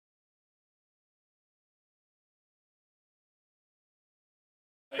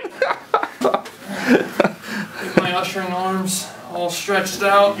ushering arms all stretched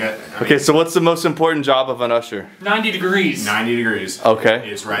out. Okay, so what's the most important job of an usher? 90 degrees. 90 degrees. Okay.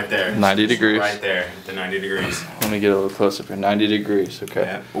 It's right there. 90 degrees. Right there, the 90 degrees. Let me get a little closer here. 90 degrees, okay.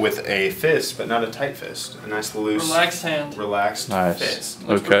 Yeah, with a fist, but not a tight fist. A nice loose, Relaxed hand. relaxed Nice. fist.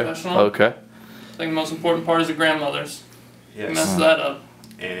 Looks Okay, professional. okay. I think the most important part is the grandmothers. You Yes. mess that up.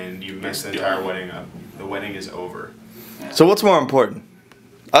 And you messed the entire wedding up. The wedding is over. So what's more important?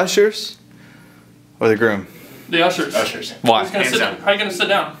 Ushers or the groom? The ushers. Ushers. Why? Who's gonna Hands sit, down. how are you going to sit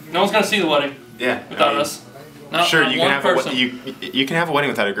down? No one's going to see the wedding Yeah. without us. Not, Sure, not you one can have person. you can have a wedding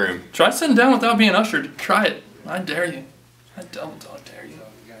without a groom. Try sitting down without being ushered. Try it. I dare you. I don't dare you.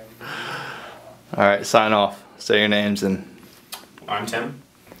 All right, sign off. Say your names and... I'm Tim,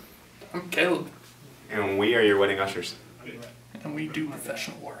 I'm Caleb, and we are your wedding ushers. and we do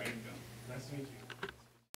professional work.